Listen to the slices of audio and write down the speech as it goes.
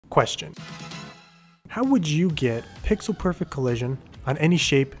Question: how would you get pixel perfect collision on any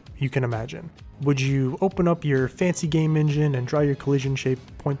shape you can imagine? Would you open up your fancy game engine and draw your collision shape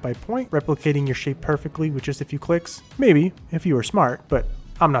point by point, replicating your shape perfectly with just a few clicks? Maybe, if you were smart, but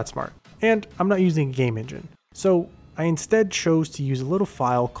I'm not smart. And I'm not using a game engine. So I instead chose to use a little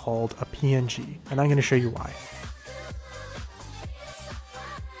file called a PNG, and I'm going to show you why.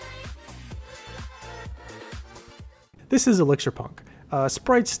 This is Elixir Punk, a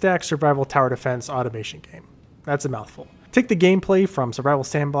sprite stack survival tower defense automation game. That's a mouthful. Take the gameplay from survival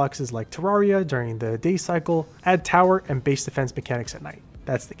sandboxes like Terraria during the day cycle, add tower and base defense mechanics at night.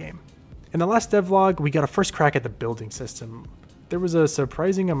 That's the game. In the last devlog, we got a first crack at the building system. There was a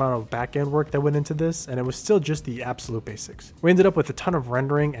surprising amount of back-end work that went into this, and it was still just the absolute basics. We ended up with a ton of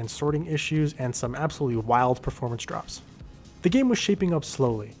rendering and sorting issues and some absolutely wild performance drops. The game was shaping up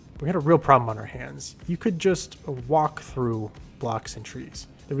slowly. We had a real problem on our hands. You could just walk through blocks and trees.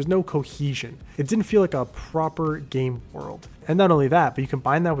 There was no cohesion. It didn't feel like a proper game world. And not only that, but you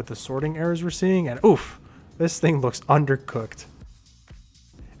combine that with the sorting errors we're seeing, and oof, this thing looks undercooked.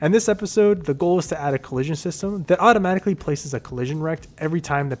 And this episode, the goal is to add a collision system that automatically places a collision rect every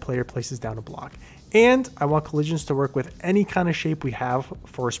time the player places down a block. And I want collisions to work with any kind of shape we have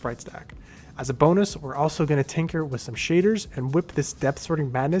for a sprite stack. As a bonus, we're also going to tinker with some shaders and whip this depth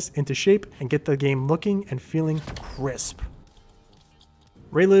sorting madness into shape and get the game looking and feeling crisp.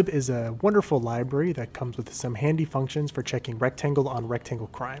 Raylib is a wonderful library that comes with some handy functions for checking rectangle on rectangle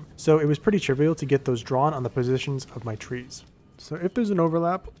crime. So it was pretty trivial to get those drawn on the positions of my trees. So if there's an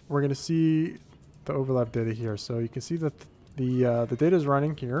overlap, we're going to see the overlap data here. So you can see that the data is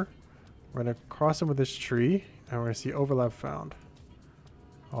running here. We're going to cross it with this tree and we're going to see overlap found.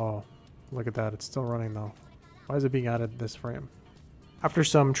 Oh, look at that. It's still running though. Why is it being added this frame? After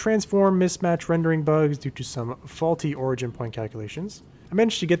some transform mismatch rendering bugs due to some faulty origin point calculations, I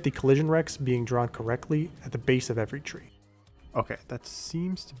managed to get the collision rects being drawn correctly at the base of every tree. Okay, that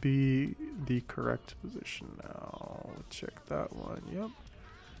seems to be the correct position now. Check that one, yep.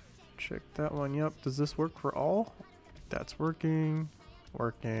 Check that one, yep. Does this work for all? That's working.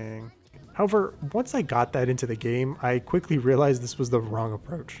 However, once I got that into the game, I quickly realized this was the wrong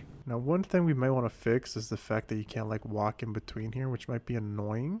approach. Now, one thing we might want to fix is the fact that you can't like walk in between here, which might be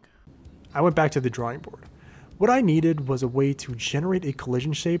annoying. I went back to the drawing board. What I needed was a way to generate a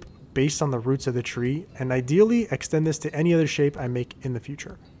collision shape based on the roots of the tree, and ideally extend this to any other shape I make in the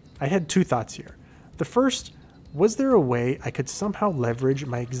future. I had two thoughts here. The first, was there a way I could somehow leverage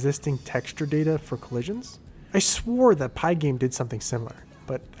my existing texture data for collisions? I swore that Pygame did something similar,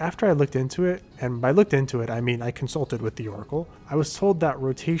 but after I looked into it, and by looked into it I mean I consulted with the Oracle, I was told that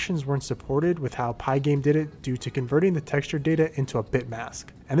rotations weren't supported with how Pygame did it due to converting the texture data into a bit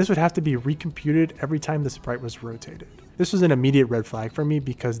mask, and this would have to be recomputed every time the sprite was rotated. This was an immediate red flag for me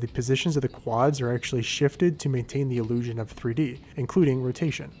because the positions of the quads are actually shifted to maintain the illusion of 3D, including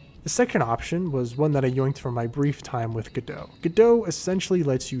rotation. The second option was one that I yoinked from my brief time with Godot. Godot essentially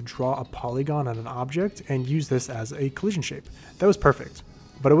lets you draw a polygon on an object and use this as a collision shape. That was perfect.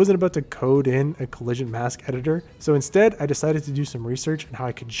 But I wasn't about to code in a collision mask editor, so instead I decided to do some research on how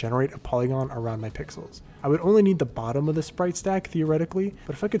I could generate a polygon around my pixels. I would only need the bottom of the sprite stack theoretically,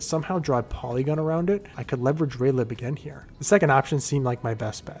 but if I could somehow draw a polygon around it, I could leverage Raylib again here. The second option seemed like my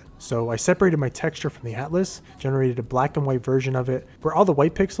best bet, so I separated my texture from the atlas, generated a black and white version of it, where all the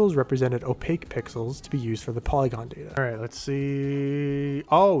white pixels represented opaque pixels to be used for the polygon data. Alright, let's see.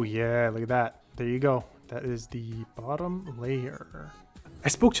 Oh yeah, look at that. There you go. That is the bottom layer. I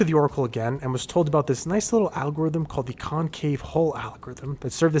spoke to the Oracle again and was told about this nice little algorithm called the concave hull algorithm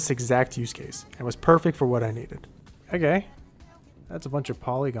that served this exact use case and was perfect for what I needed. Okay, that's a bunch of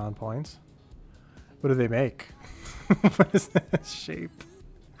polygon points. What do they make? What is that shape?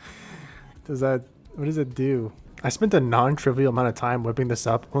 What does it do? I spent a non-trivial amount of time whipping this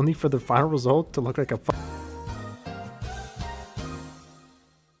up only for the final result to look like a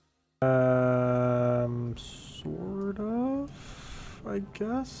sort of, I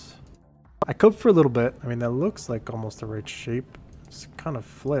guess. I coped for a little bit. I mean, that looks like almost the right shape. It's kind of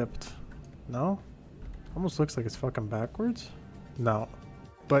flipped. No? Almost looks like it's fucking backwards. No.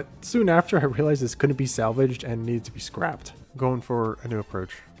 But soon after, I realized this couldn't be salvaged and needed to be scrapped. Going for a new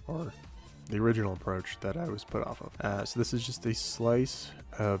approach. Or the original approach that I was put off of. So this is just a slice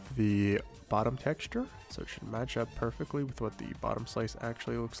of the bottom texture, so it should match up perfectly with what the bottom slice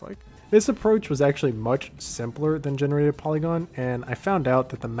actually looks like. This approach was actually much simpler than generated polygon, and I found out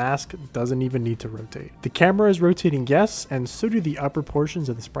that the mask doesn't even need to rotate. The camera is rotating, yes, and so do the upper portions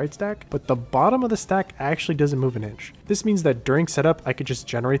of the sprite stack, but the bottom of the stack actually doesn't move an inch. This means that during setup, I could just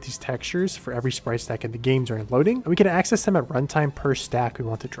generate these textures for every sprite stack in the game during loading, and we can access them at runtime per stack we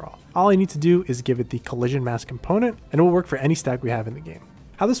want to draw. All I need to do is give it the collision mask component, and it will work for any stack we have in the game.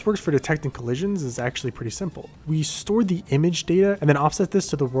 How this works for detecting collisions is actually pretty simple. We store the image data and then offset this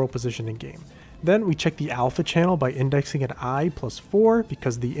to the world position in game. Then we check the alpha channel by indexing at I+4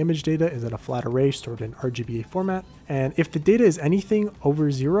 because the image data is in a flat array stored in RGBA format. And if the data is anything over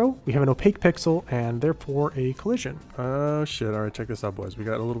 0, we have an opaque pixel and therefore a collision. Oh shit, alright, check this out boys. We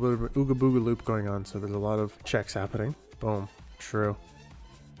got a little bit of an ooga booga loop going on, so there's a lot of checks happening. Boom, true.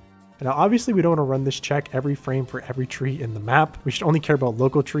 Now obviously we don't want to run this check every frame for every tree in the map. We should only care about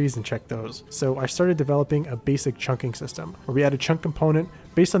local trees and check those. So I started developing a basic chunking system where we add a chunk component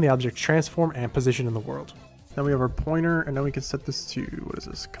based on the object's transform and position in the world. Now we have our pointer, and now we can set this to, what is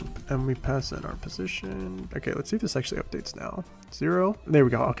this? And we pass in our position. Okay, let's see if this actually updates now. 0, there we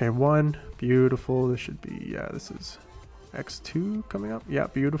go. Okay, 1, beautiful. This should be, yeah, this is X2 coming up. Yeah,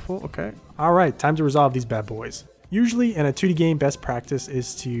 beautiful, okay. All right, time to resolve these bad boys. Usually in a 2D game, best practice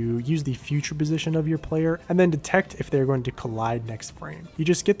is to use the future position of your player and then detect if they're going to collide next frame. You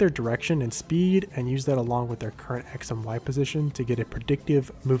just get their direction and speed and use that along with their current X and Y position to get a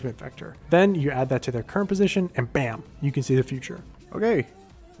predictive movement vector. Then you add that to their current position and bam, you can see the future. Okay,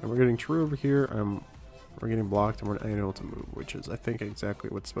 and we're getting true over here. We're getting blocked and we're unable to move, which is I think exactly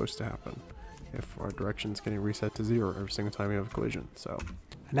what's supposed to happen if our direction's getting reset to 0 every single time we have a collision. So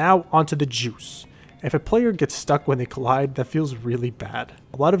now onto the juice. If a player gets stuck when they collide, that feels really bad.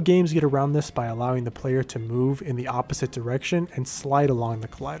 A lot of games get around this by allowing the player to move in the opposite direction and slide along the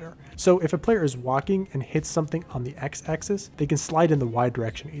collider. So if a player is walking and hits something on the x-axis, they can slide in the y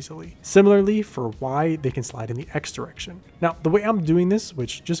direction easily. Similarly, for y, they can slide in the x direction. Now, the way I'm doing this,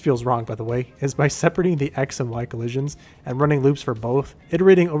 which just feels wrong by the way, is by separating the x and y collisions and running loops for both,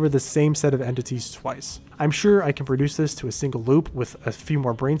 iterating over the same set of entities twice. I'm sure I can produce this to a single loop with a few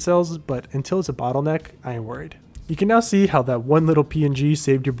more brain cells, but until it's a bottleneck, I am worried. You can now see how that one little PNG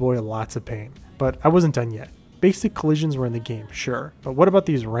saved your boy lots of pain, but I wasn't done yet. Basic collisions were in the game, sure, but what about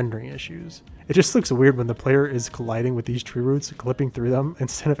these rendering issues? It just looks weird when the player is colliding with these tree roots, clipping through them,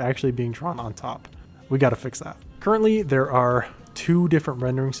 instead of actually being drawn on top. We gotta fix that. Currently, there are 2 different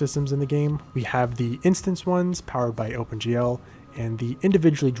rendering systems in the game. We have the instance ones powered by OpenGL, and the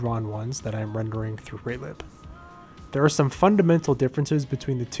individually drawn ones that I'm rendering through Raylib. There are some fundamental differences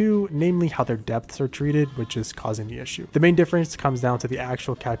between the two, namely how their depths are treated, which is causing the issue. The main difference comes down to the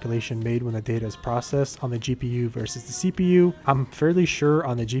actual calculation made when the data is processed on the GPU versus the CPU. I'm fairly sure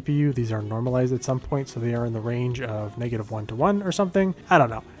on the GPU these are normalized at some point, so they are in the range of -1 to 1 or something. I don't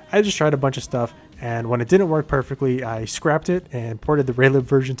know. I just tried a bunch of stuff, and when it didn't work perfectly, I scrapped it and ported the Raylib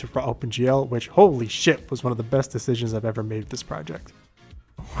version to raw OpenGL, which, holy shit, was one of the best decisions I've ever made with this project.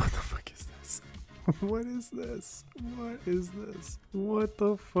 What the fuck is this? What is this? What is this? What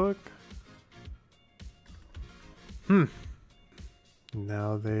the fuck?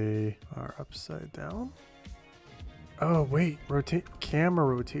 Now they are upside down. Oh wait, camera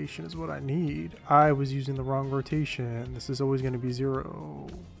rotation is what I need. I was using the wrong rotation. This is always going to be 0.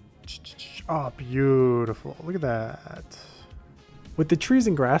 Oh, beautiful. Look at that. With the trees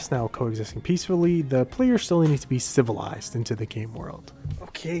and grass now coexisting peacefully, the player still needs to be civilized into the game world.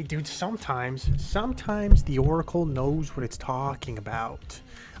 Okay, dude, sometimes the Oracle knows what it's talking about.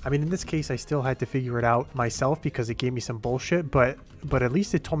 I mean, in this case, I still had to figure it out myself because it gave me some bullshit, but at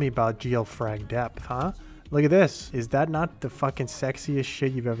least it told me about GL frag depth, huh? Look at this. Is that not the fucking sexiest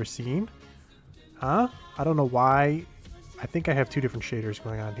shit you've ever seen? Huh? I don't know why. I think I have 2 different shaders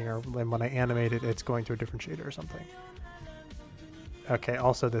going on here, and when I animate it, it's going to a different shader or something. Okay,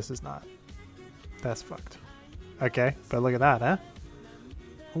 also this is not. That's fucked. Okay, but look at that, huh?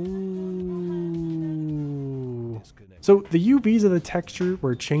 Ooh. So the UVs of the texture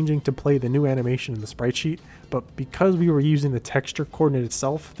were changing to play the new animation in the sprite sheet, but because we were using the texture coordinate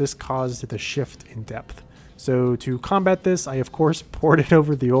itself, this caused the shift in depth. So to combat this, I of course ported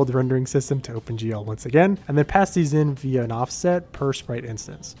over the old rendering system to OpenGL once again, and then passed these in via an offset per sprite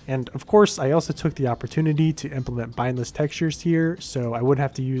instance. And of course, I also took the opportunity to implement bindless textures here, so I wouldn't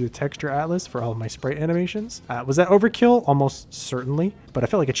have to use a texture atlas for all of my sprite animations. Was that overkill? Almost certainly, but I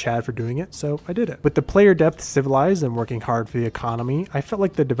felt like a Chad for doing it, so I did it. With the player depth civilized and working hard for the economy, I felt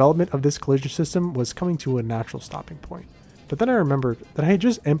like the development of this collision system was coming to a natural stopping point. But then I remembered that I had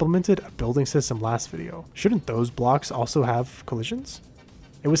just implemented a building system last video. Shouldn't those blocks also have collisions?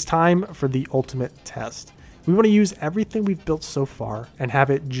 It was time for the ultimate test. We want to use everything we've built so far and have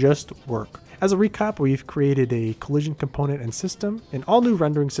it just work. As a recap, we've created a collision component and system, an all new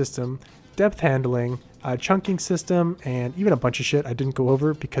rendering system, depth handling, a chunking system, and even a bunch of shit I didn't go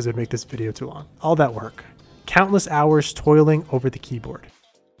over because it'd make this video too long. All that work. Countless hours toiling over the keyboard.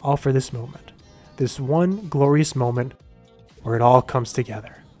 All for this moment. This one glorious moment where it all comes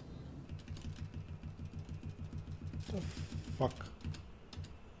together. The fuck?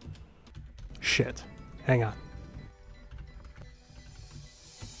 Shit. Hang on.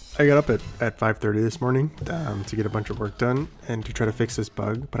 I got up at 5:30 this morning to get a bunch of work done and to try to fix this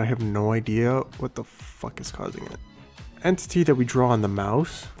bug, but I have no idea what the fuck is causing it. Entity that we draw on the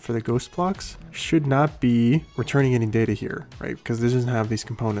mouse for the ghost blocks should not be returning any data here, right? Because this doesn't have these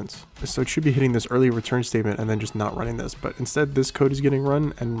components. So it should be hitting this early return statement and then just not running this. But instead this code is getting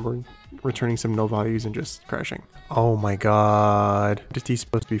run and we're returning some null values and just crashing. Oh my god. Entity is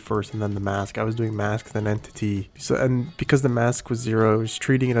supposed to be first and then the mask. I was doing mask then entity. So, and because the mask was 0, I was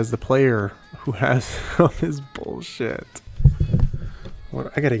treating it as the player who has all this bullshit.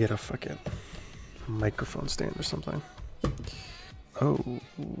 What? I gotta get a fucking microphone stand or something. Oh,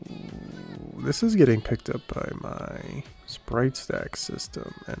 this is getting picked up by my sprite stack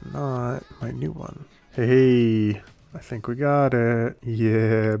system and not my new one. Hey, I think we got it.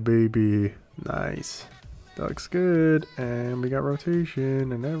 Yeah, baby. Nice. That looks good. And we got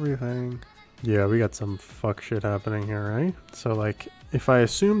rotation and everything. Yeah, we got some fuck shit happening here, right? So like, if I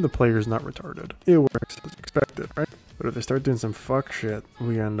assume the player's not retarded, it works as expected, right? But if they start doing some fuck shit,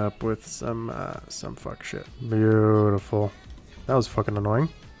 we end up with some fuck shit. Beautiful. That was fucking annoying.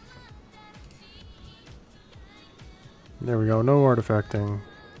 There we go, no artifacting.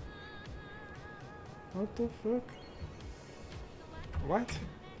 What the fuck? What?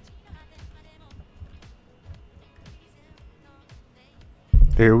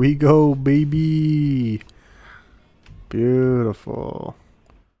 There we go, baby. Beautiful.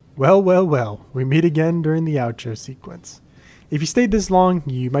 Well, well, well, we meet again during the outro sequence. If you stayed this long,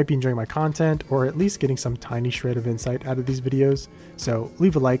 you might be enjoying my content, or at least getting some tiny shred of insight out of these videos. So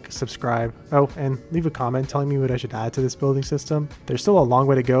leave a like, subscribe, oh, and leave a comment telling me what I should add to this building system. There's still a long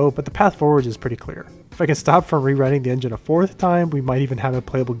way to go, but the path forward is pretty clear. If I can stop from rewriting the engine a 4th time, we might even have a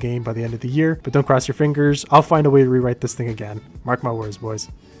playable game by the end of the year, but don't cross your fingers, I'll find a way to rewrite this thing again. Mark my words, boys.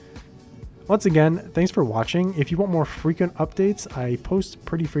 Once again, thanks for watching. If you want more frequent updates, I post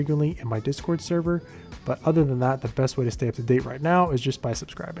pretty frequently in my Discord server, but other than that, the best way to stay up to date right now is just by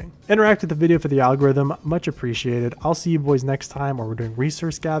subscribing. Interact with the video for the algorithm, much appreciated. I'll see you boys next time where we're doing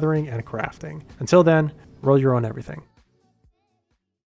resource gathering and crafting. Until then, roll your own everything.